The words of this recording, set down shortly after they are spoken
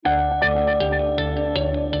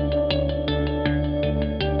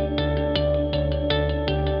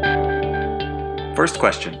First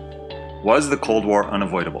question: was the Cold War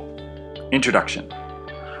unavoidable? Introduction.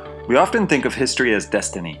 We often think of history as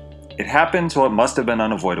destiny. It happened, so it must have been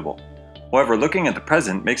unavoidable. However, looking at the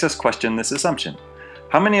present makes us question this assumption.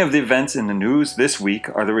 How many of the events in the news this week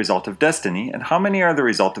are the result of destiny, and how many are the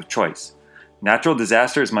result of choice? Natural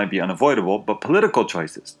disasters might be unavoidable, but political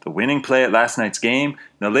choices, the winning play at last night's game,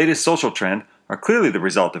 and the latest social trend are clearly the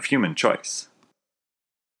result of human choice.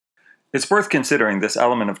 It's worth considering this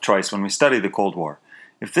element of choice when we study the Cold War.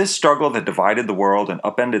 If this struggle that divided the world and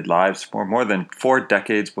upended lives for more than 4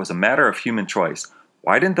 decades was a matter of human choice,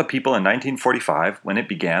 why didn't the people in 1945, when it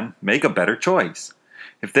began, make a better choice?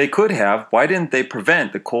 If they could have, why didn't they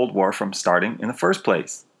prevent the Cold War from starting in the first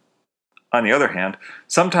place? On the other hand,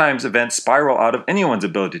 sometimes events spiral out of anyone's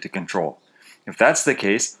ability to control. If that's the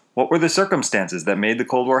case, what were the circumstances that made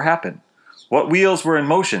the Cold War happen? What wheels were in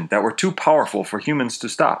motion that were too powerful for humans to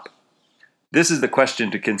stop? This is the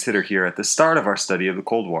question to consider here at the start of our study of the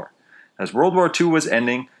Cold War. As World War II was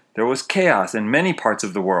ending, there was chaos in many parts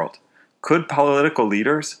of the world. Could political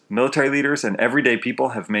leaders, military leaders, and everyday people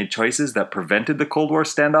have made choices that prevented the Cold War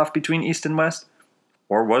standoff between East and West?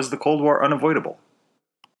 Or was the Cold War unavoidable?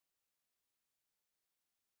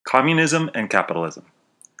 Communism and capitalism.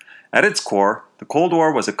 At its core, the Cold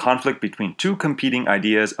War was a conflict between two competing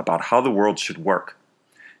ideas about how the world should work.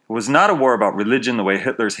 It was not a war about religion the way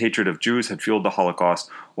Hitler's hatred of Jews had fueled the Holocaust,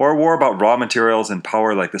 or a war about raw materials and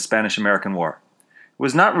power like the Spanish-American War. It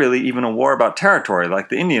was not really even a war about territory like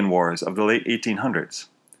the Indian Wars of the late 1800s.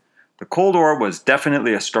 The Cold War was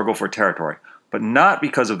definitely a struggle for territory, but not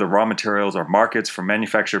because of the raw materials or markets for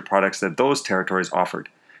manufactured products that those territories offered.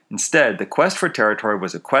 Instead, the quest for territory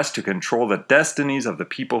was a quest to control the destinies of the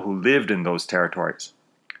people who lived in those territories.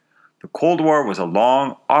 The Cold War was a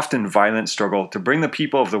long, often violent struggle to bring the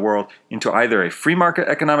people of the world into either a free market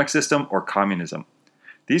economic system or communism.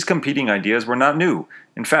 These competing ideas were not new.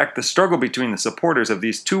 In fact, the struggle between the supporters of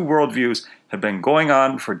these two worldviews had been going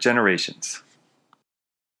on for generations.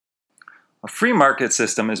 A free market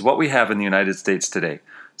system is what we have in the United States today.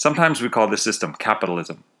 Sometimes we call this system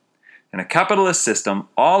capitalism. In a capitalist system,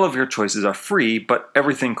 all of your choices are free, but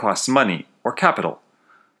everything costs money, or capital.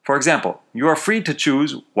 For example, you are free to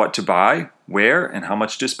choose what to buy, where, and how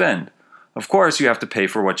much to spend. Of course, you have to pay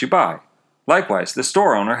for what you buy. Likewise, the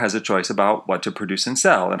store owner has a choice about what to produce and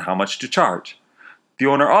sell and how much to charge. The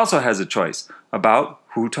owner also has a choice about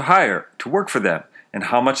who to hire to work for them and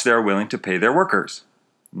how much they are willing to pay their workers.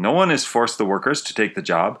 No one has forced the workers to take the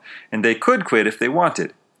job, and they could quit if they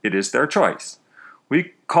wanted. It is their choice.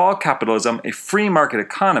 We call capitalism a free market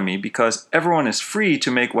economy because everyone is free to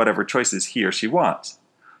make whatever choices he or she wants.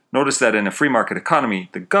 Notice that in a free market economy,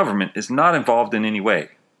 the government is not involved in any way.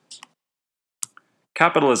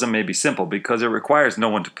 Capitalism may be simple because it requires no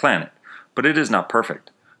one to plan it, but it is not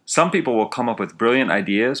perfect. Some people will come up with brilliant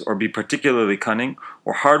ideas or be particularly cunning,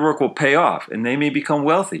 or hard work will pay off and they may become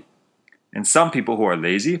wealthy. And some people who are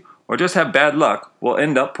lazy or just have bad luck will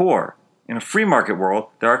end up poor. In a free market world,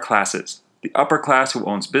 there are classes: the upper class who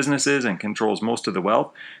owns businesses and controls most of the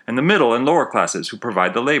wealth, and the middle and lower classes who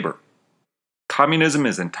provide the labor. Communism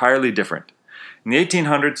is entirely different. In the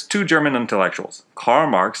 1800s, two German intellectuals, Karl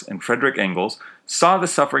Marx and Friedrich Engels, saw the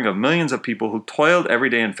suffering of millions of people who toiled every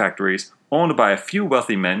day in factories owned by a few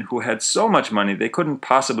wealthy men who had so much money they couldn't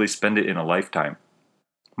possibly spend it in a lifetime.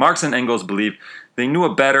 Marx and Engels believed they knew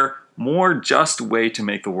a better, more just way to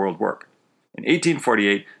make the world work. In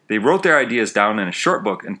 1848, they wrote their ideas down in a short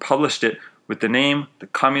book and published it with the name The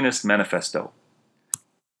Communist Manifesto.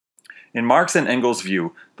 In Marx and Engels'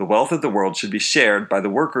 view, the wealth of the world should be shared by the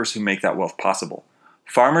workers who make that wealth possible.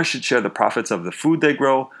 Farmers should share the profits of the food they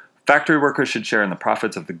grow. Factory workers should share in the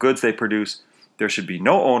profits of the goods they produce. There should be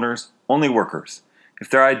no owners, only workers. If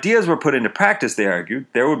their ideas were put into practice, they argued,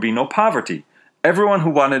 there would be no poverty. Everyone who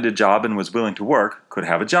wanted a job and was willing to work could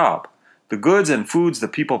have a job. The goods and foods the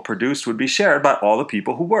people produced would be shared by all the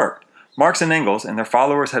people who worked. Marx and Engels and their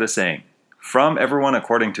followers had a saying: from everyone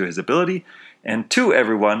according to his ability, and to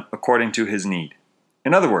everyone according to his need.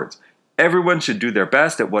 In other words, everyone should do their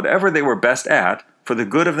best at whatever they were best at for the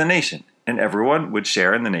good of the nation, and everyone would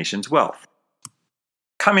share in the nation's wealth.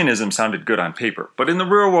 Communism sounded good on paper, but in the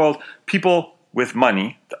real world, people with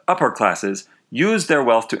money, the upper classes, used their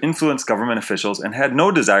wealth to influence government officials and had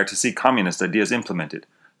no desire to see communist ideas implemented.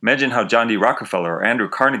 Imagine how John D. Rockefeller or Andrew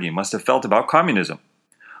Carnegie must have felt about communism.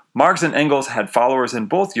 Marx and Engels had followers in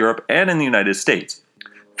both Europe and in the United States.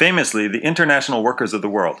 Famously, the International Workers of the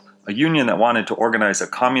World, a union that wanted to organize a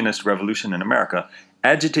communist revolution in America,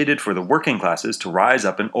 agitated for the working classes to rise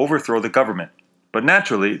up and overthrow the government. But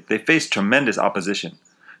naturally, they faced tremendous opposition.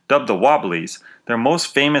 dubbed the Wobblies, their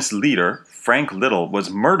most famous leader, Frank Little, was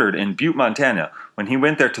murdered in Butte, Montana, when he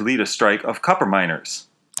went there to lead a strike of copper miners.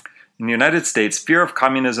 In the United States, fear of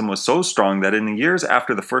communism was so strong that in the years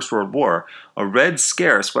after the First World War, a Red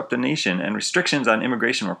Scare swept the nation and restrictions on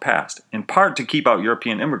immigration were passed, in part to keep out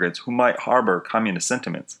European immigrants who might harbor communist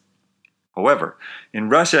sentiments. However, in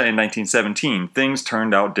Russia in 1917, things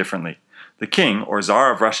turned out differently. The king, or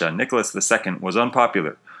Tsar of Russia, Nicholas II, was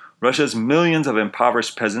unpopular. Russia's millions of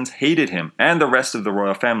impoverished peasants hated him and the rest of the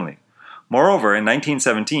royal family. Moreover, in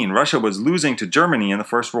 1917, Russia was losing to Germany in the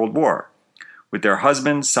First World War. With their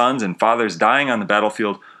husbands, sons, and fathers dying on the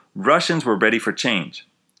battlefield, Russians were ready for change.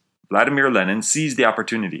 Vladimir Lenin seized the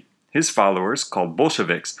opportunity. His followers, called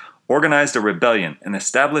Bolsheviks, organized a rebellion and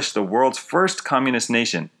established the world's first communist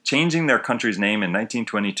nation, changing their country's name in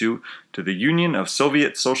 1922 to the Union of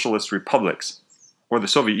Soviet Socialist Republics, or the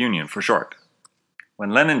Soviet Union for short.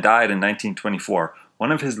 When Lenin died in 1924,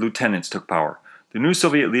 one of his lieutenants took power. The new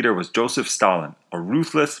Soviet leader was Joseph Stalin, a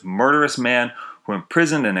ruthless, murderous man who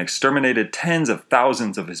imprisoned and exterminated tens of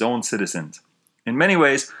thousands of his own citizens. In many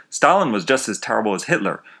ways, Stalin was just as terrible as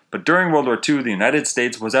Hitler, but during World War II, the United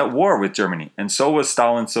States was at war with Germany, and so was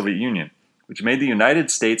Stalin's Soviet Union, which made the United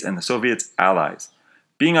States and the Soviets allies.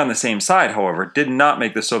 Being on the same side, however, did not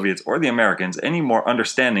make the Soviets or the Americans any more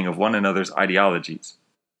understanding of one another's ideologies.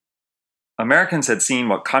 Americans had seen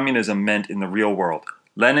what communism meant in the real world.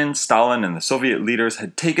 Lenin, Stalin, and the Soviet leaders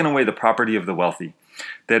had taken away the property of the wealthy.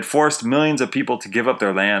 They had forced millions of people to give up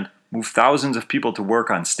their land, moved thousands of people to work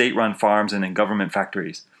on state-run farms and in government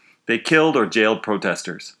factories. They killed or jailed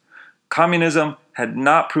protesters. Communism had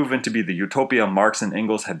not proven to be the utopia Marx and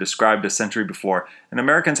Engels had described a century before, and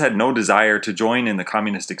Americans had no desire to join in the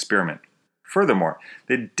communist experiment. Furthermore,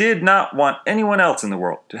 they did not want anyone else in the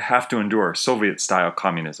world to have to endure Soviet-style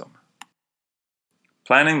communism.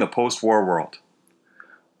 Planning the post-war world.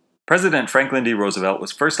 President Franklin D. Roosevelt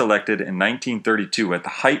was first elected in 1932 at the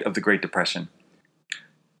height of the Great Depression.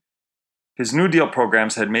 His New Deal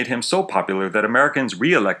programs had made him so popular that Americans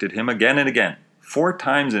re-elected him again and again, 4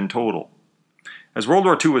 times in total. As World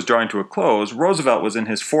War II was drawing to a close, Roosevelt was in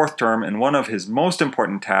his 4th term, and one of his most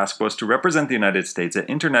important tasks was to represent the United States at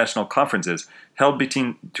international conferences held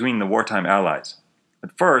between the wartime allies.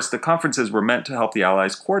 At first, the conferences were meant to help the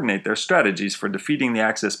allies coordinate their strategies for defeating the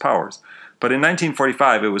Axis powers, but in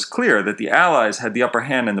 1945 it was clear that the allies had the upper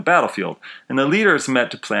hand in the battlefield, and the leaders met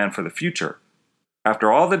to plan for the future.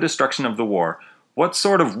 After all the destruction of the war, what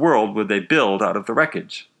sort of world would they build out of the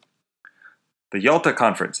wreckage? The Yalta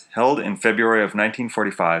Conference, held in February of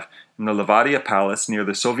 1945 in the Levadia Palace near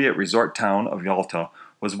the Soviet resort town of Yalta,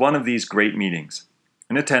 was one of these great meetings.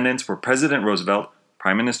 In attendance were President Roosevelt,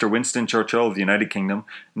 Prime Minister Winston Churchill of the United Kingdom,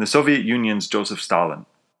 and the Soviet Union's Joseph Stalin.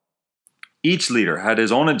 Each leader had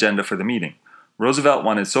his own agenda for the meeting. Roosevelt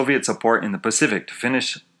wanted Soviet support in the Pacific to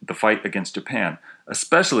finish the fight against Japan,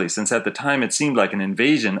 especially since at the time it seemed like an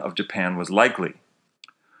invasion of Japan was likely.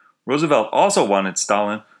 Roosevelt also wanted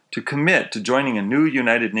Stalin to commit to joining a new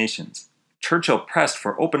United Nations. Churchill pressed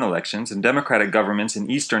for open elections and democratic governments in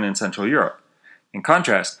Eastern and Central Europe. In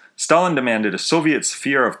contrast, Stalin demanded a Soviet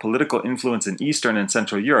sphere of political influence in Eastern and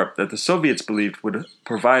Central Europe that the Soviets believed would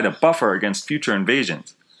provide a buffer against future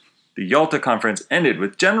invasions. The Yalta Conference ended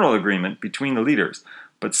with general agreement between the leaders,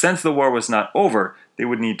 but since the war was not over, they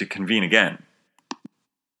would need to convene again.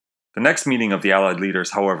 The next meeting of the Allied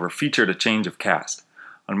leaders, however, featured a change of cast.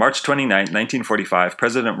 On March 29, 1945,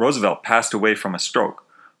 President Roosevelt passed away from a stroke.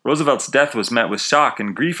 Roosevelt's death was met with shock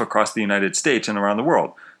and grief across the United States and around the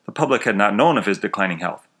world. The public had not known of his declining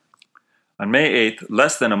health. On May 8th,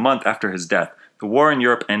 less than a month after his death, the war in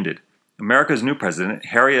Europe ended. America's new president,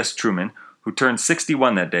 Harry S. Truman, who turned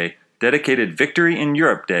 61 that day, dedicated Victory in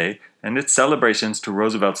Europe Day and its celebrations to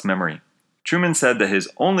Roosevelt's memory. Truman said that his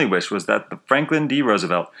only wish was that the Franklin D.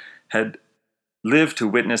 Roosevelt had lived to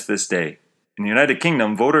witness this day. In the United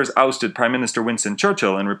Kingdom, voters ousted Prime Minister Winston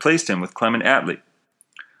Churchill and replaced him with Clement Attlee.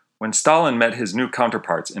 When Stalin met his new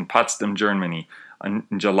counterparts in Potsdam, Germany, in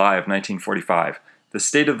July of 1945, the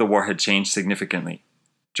state of the war had changed significantly.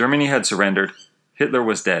 Germany had surrendered. Hitler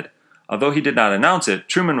was dead. Although he did not announce it,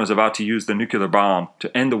 Truman was about to use the nuclear bomb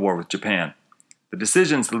to end the war with Japan. The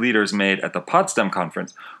decisions the leaders made at the Potsdam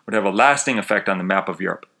Conference would have a lasting effect on the map of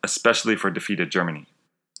Europe, especially for defeated Germany.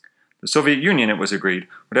 The Soviet Union, it was agreed,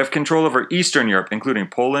 would have control over Eastern Europe, including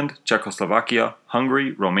Poland, Czechoslovakia,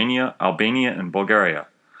 Hungary, Romania, Albania, and Bulgaria.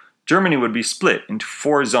 Germany would be split into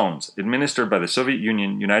 4 zones, administered by the Soviet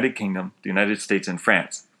Union, United Kingdom, the United States, and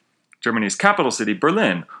France. Germany's capital city,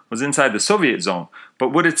 Berlin, was inside the Soviet zone,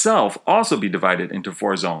 but would itself also be divided into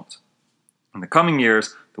 4 zones. In the coming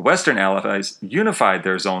years, the Western Allies unified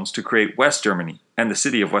their zones to create West Germany and the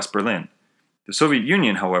city of West Berlin. The Soviet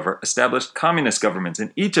Union, however, established communist governments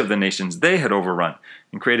in each of the nations they had overrun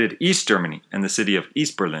and created East Germany and the city of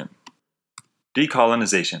East Berlin.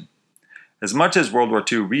 Decolonization. As much as World War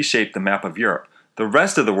II reshaped the map of Europe, the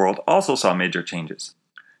rest of the world also saw major changes.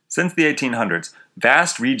 Since the 1800s,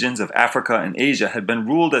 vast regions of Africa and Asia had been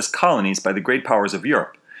ruled as colonies by the great powers of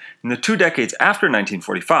Europe. In the 2 decades after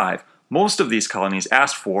 1945, most of these colonies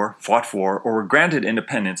asked for, fought for, or were granted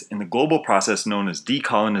independence in the global process known as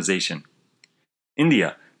decolonization.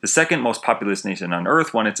 India, the second most populous nation on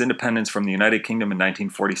earth, won its independence from the United Kingdom in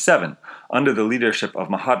 1947 under the leadership of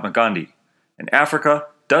Mahatma Gandhi. In Africa,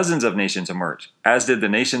 dozens of nations emerged, as did the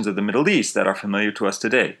nations of the Middle East that are familiar to us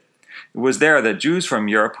today. It was there that Jews from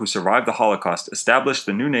Europe who survived the Holocaust established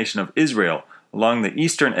the new nation of Israel along the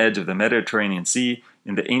eastern edge of the Mediterranean Sea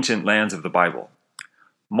in the ancient lands of the Bible.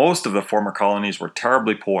 Most of the former colonies were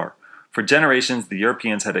terribly poor. For generations, the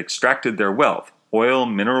Europeans had extracted their wealth, oil,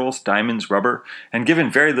 minerals, diamonds, rubber, and given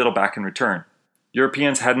very little back in return.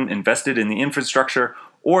 Europeans hadn't invested in the infrastructure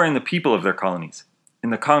or in the people of their colonies. In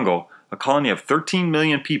the Congo, a colony of 13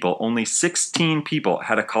 million people, only 16 people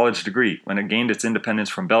had a college degree when it gained its independence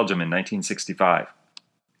from Belgium in 1965.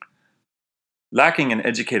 Lacking an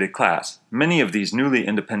educated class, many of these newly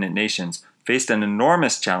independent nations faced an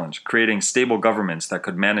enormous challenge creating stable governments that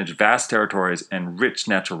could manage vast territories and rich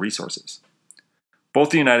natural resources. Both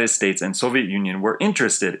the United States and Soviet Union were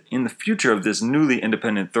interested in the future of this newly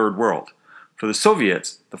independent Third World. For the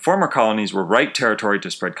Soviets, the former colonies were ripe territory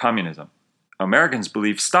to spread communism. Americans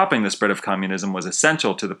believed stopping the spread of communism was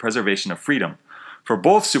essential to the preservation of freedom. For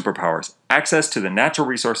both superpowers, access to the natural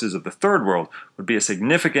resources of the Third World would be a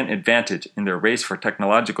significant advantage in their race for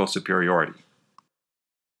technological superiority.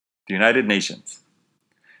 The United Nations.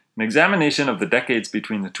 An examination of the decades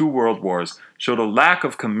between the two world wars showed a lack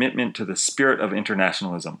of commitment to the spirit of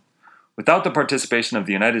internationalism. Without the participation of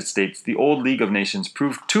the United States, the old League of Nations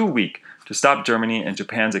proved too weak to stop Germany and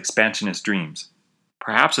Japan's expansionist dreams.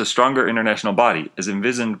 Perhaps a stronger international body, as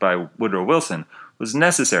envisioned by Woodrow Wilson, was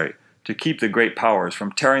necessary to keep the great powers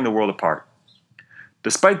from tearing the world apart.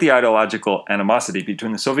 Despite the ideological animosity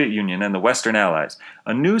between the Soviet Union and the Western Allies,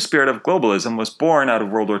 a new spirit of globalism was born out of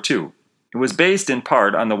World War II. It was based in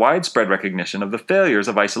part on the widespread recognition of the failures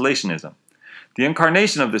of isolationism. The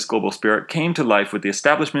incarnation of this global spirit came to life with the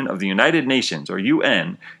establishment of the United Nations, or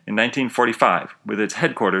UN, in 1945, with its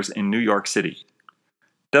headquarters in New York City.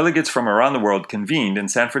 Delegates from around the world convened in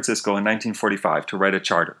San Francisco in 1945 to write a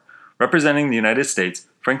charter. Representing the United States,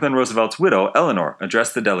 Franklin Roosevelt's widow, Eleanor,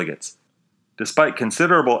 addressed the delegates. Despite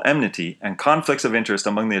considerable enmity and conflicts of interest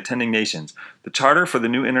among the attending nations, the charter for the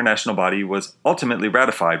new international body was ultimately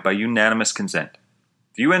ratified by unanimous consent.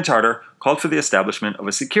 The UN Charter called for the establishment of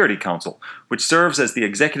a Security Council, which serves as the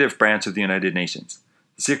executive branch of the United Nations.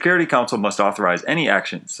 The Security Council must authorize any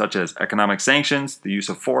actions, such as economic sanctions, the use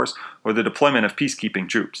of force, or the deployment of peacekeeping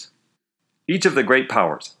troops. Each of the great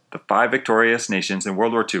powers, the 5 victorious nations in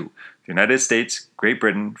World War II, the United States, Great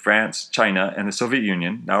Britain, France, China, and the Soviet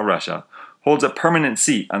Union, now Russia, holds a permanent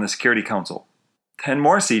seat on the Security Council. 10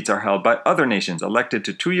 more seats are held by other nations elected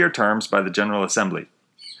to 2-year terms by the General Assembly.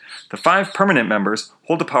 The 5 permanent members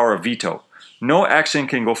hold the power of veto. No action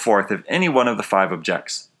can go forth if any one of the 5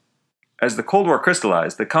 objects. As the Cold War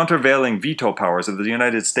crystallized, the countervailing veto powers of the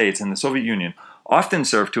United States and the Soviet Union often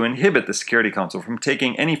served to inhibit the Security Council from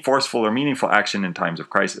taking any forceful or meaningful action in times of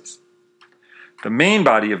crisis. The main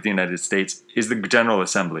body of the United States is the General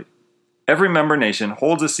Assembly. Every member nation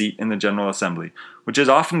holds a seat in the General Assembly, which is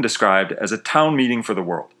often described as a town meeting for the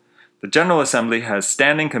world. The General Assembly has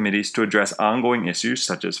standing committees to address ongoing issues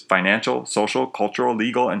such as financial, social, cultural,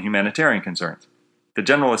 legal, and humanitarian concerns. The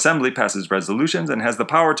General Assembly passes resolutions and has the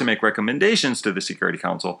power to make recommendations to the Security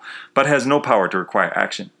Council, but has no power to require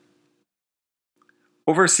action.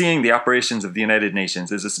 Overseeing the operations of the United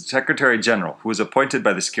Nations is a Secretary General who is appointed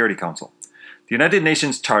by the Security Council. The United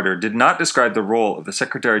Nations Charter did not describe the role of the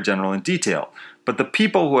Secretary General in detail, but the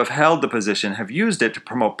people who have held the position have used it to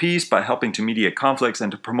promote peace by helping to mediate conflicts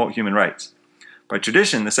and to promote human rights. By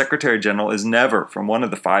tradition, the Secretary General is never from one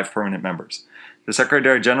of the 5 permanent members. The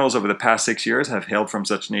Secretary Generals over the past 6 years have hailed from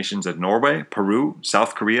such nations as Norway, Peru,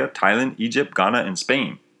 South Korea, Thailand, Egypt, Ghana, and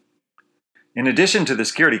Spain. In addition to the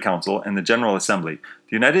Security Council and the General Assembly,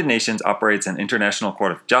 the United Nations operates an international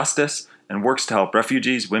court of justice and works to help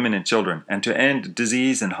refugees, women, and children, and to end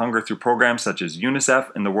disease and hunger through programs such as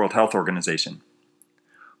UNICEF and the World Health Organization.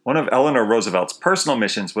 One of Eleanor Roosevelt's personal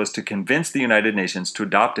missions was to convince the United Nations to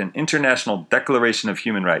adopt an International Declaration of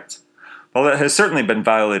Human Rights. While it has certainly been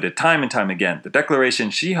violated time and time again, the declaration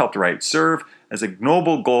she helped write served as a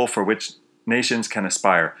noble goal for which nations can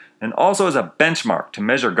aspire, and also as a benchmark to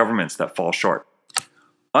measure governments that fall short.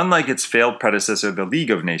 Unlike its failed predecessor, the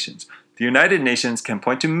League of Nations, the United Nations can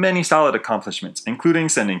point to many solid accomplishments, including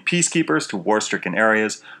sending peacekeepers to war-stricken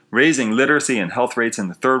areas, raising literacy and health rates in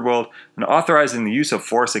the Third World, and authorizing the use of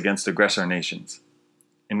force against aggressor nations.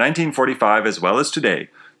 In 1945, as well as today,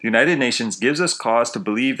 the United Nations gives us cause to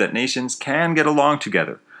believe that nations can get along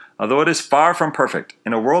together. Although it is far from perfect,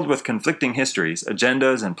 in a world with conflicting histories,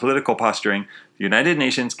 agendas, and political posturing, the United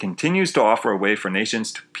Nations continues to offer a way for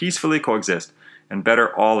nations to peacefully coexist and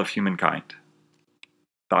better all of humankind.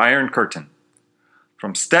 The Iron Curtain.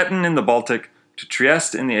 From Stettin in the Baltic to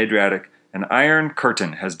Trieste in the Adriatic, an Iron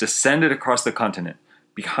Curtain has descended across the continent.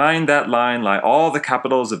 Behind that line lie all the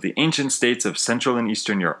capitals of the ancient states of Central and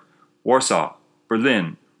Eastern Europe: Warsaw,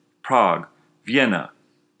 Berlin, Prague, Vienna,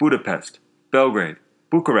 Budapest, Belgrade,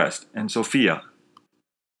 Bucharest, and Sofia.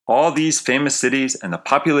 All these famous cities and the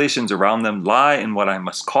populations around them lie in what I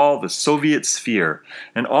must call the Soviet sphere,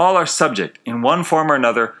 and all are subject, in one form or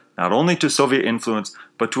another, not only to Soviet influence,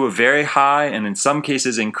 but to a very high and in some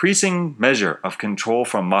cases increasing measure of control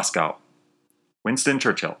from Moscow. Winston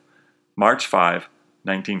Churchill, March 5,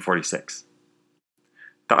 1946.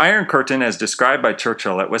 The Iron Curtain, as described by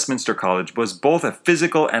Churchill at Westminster College, was both a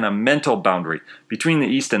physical and a mental boundary between the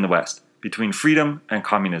East and the West, between freedom and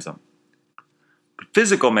communism. The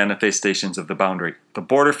physical manifestations of the boundary, the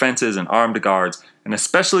border fences and armed guards, and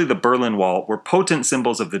especially the Berlin Wall, were potent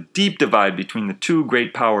symbols of the deep divide between the two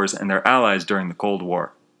great powers and their allies during the Cold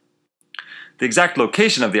War. The exact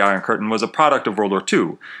location of the Iron Curtain was a product of World War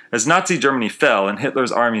II. As Nazi Germany fell and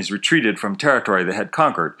Hitler's armies retreated from territory they had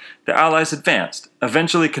conquered, the Allies advanced,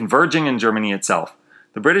 eventually converging in Germany itself.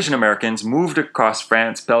 The British and Americans moved across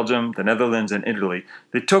France, Belgium, the Netherlands, and Italy.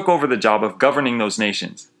 They took over the job of governing those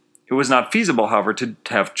nations. It was not feasible, however, to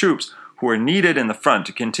have troops who were needed in the front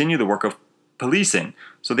to continue the work of policing,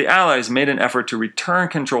 so the Allies made an effort to return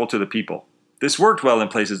control to the people. This worked well in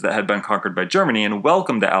places that had been conquered by Germany and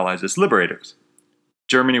welcomed the Allies as liberators.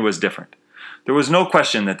 Germany was different. There was no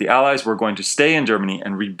question that the Allies were going to stay in Germany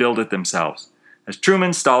and rebuild it themselves. As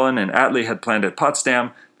Truman, Stalin, and Attlee had planned at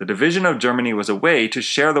Potsdam, the division of Germany was a way to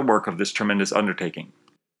share the work of this tremendous undertaking.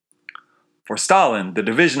 For Stalin, the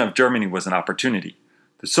division of Germany was an opportunity.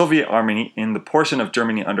 The Soviet army, in the portion of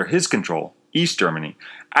Germany under his control, East Germany,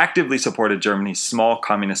 actively supported Germany's small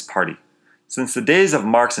communist party. Since the days of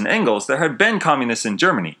Marx and Engels, there had been communists in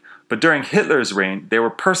Germany, but during Hitler's reign, they were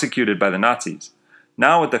persecuted by the Nazis.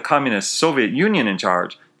 Now, with the communist Soviet Union in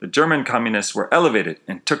charge, the German communists were elevated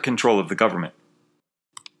and took control of the government.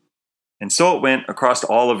 And so it went across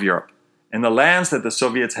all of Europe. In the lands that the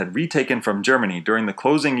Soviets had retaken from Germany during the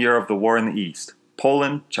closing year of the war in the East,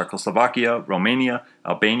 Poland, Czechoslovakia, Romania,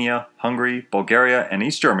 Albania, Hungary, Bulgaria, and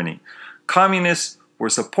East Germany, communists were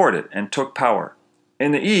supported and took power.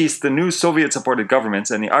 In the East, the new Soviet-supported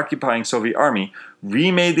governments and the occupying Soviet army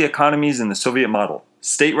remade the economies in the Soviet model: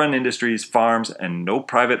 state-run industries, farms, and no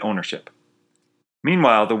private ownership.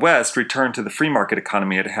 Meanwhile, the West returned to the free market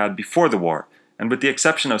economy it had before the war, and with the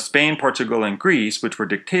exception of Spain, Portugal, and Greece, which were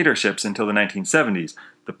dictatorships until the 1970s,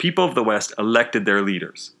 the people of the West elected their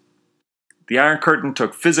leaders. The Iron Curtain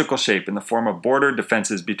took physical shape in the form of border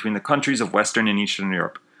defenses between the countries of Western and Eastern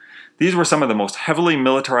Europe. These were some of the most heavily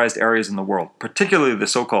militarized areas in the world, particularly the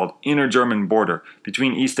so-called Inner German border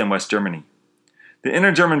between East and West Germany. The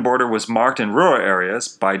Inner German border was marked in rural areas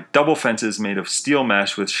by double fences made of steel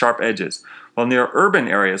mesh with sharp edges, while near urban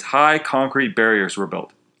areas high concrete barriers were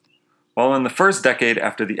built. While in the first decade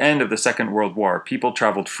after the end of the Second World War, people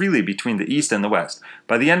traveled freely between the East and the West,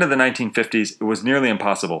 by the end of the 1950s it was nearly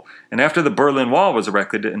impossible, and after the Berlin Wall was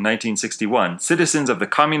erected in 1961, citizens of the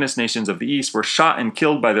communist nations of the East were shot and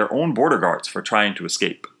killed by their own border guards for trying to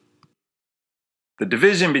escape. The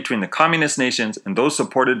division between the communist nations and those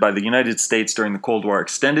supported by the United States during the Cold War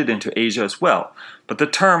extended into Asia as well, but the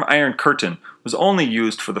term Iron Curtain was only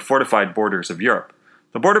used for the fortified borders of Europe.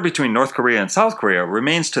 The border between North Korea and South Korea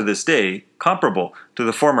remains to this day comparable to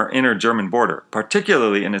the former Inner German border,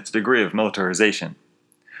 particularly in its degree of militarization.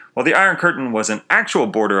 While the Iron Curtain was an actual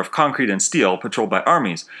border of concrete and steel patrolled by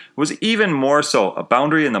armies, it was even more so a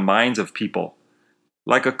boundary in the minds of people.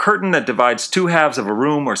 Like a curtain that divides two halves of a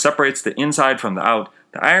room or separates the inside from the out,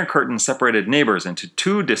 the Iron Curtain separated neighbors into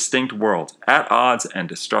two distinct worlds, at odds and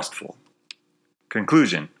distrustful.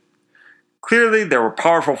 Conclusion. Clearly, there were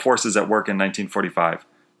powerful forces at work in 1945.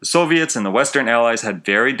 The Soviets and the Western Allies had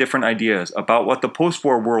very different ideas about what the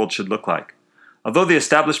post-war world should look like. Although the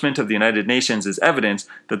establishment of the United Nations is evidence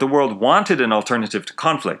that the world wanted an alternative to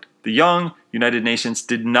conflict, the young United Nations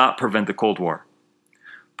did not prevent the Cold War.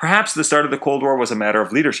 Perhaps the start of the Cold War was a matter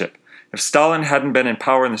of leadership. If Stalin hadn't been in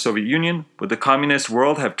power in the Soviet Union, would the communist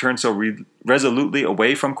world have turned so resolutely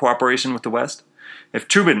away from cooperation with the West? If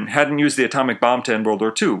Trubin hadn't used the atomic bomb to end World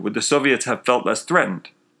War II, would the Soviets have felt less threatened?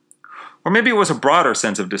 Or maybe it was a broader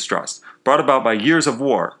sense of distrust, brought about by years of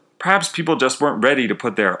war. Perhaps people just weren't ready to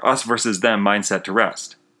put their us versus them mindset to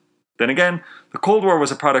rest. Then again, the Cold War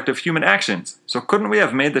was a product of human actions, so couldn't we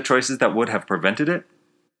have made the choices that would have prevented it?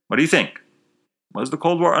 What do you think? Was the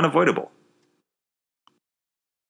Cold War unavoidable?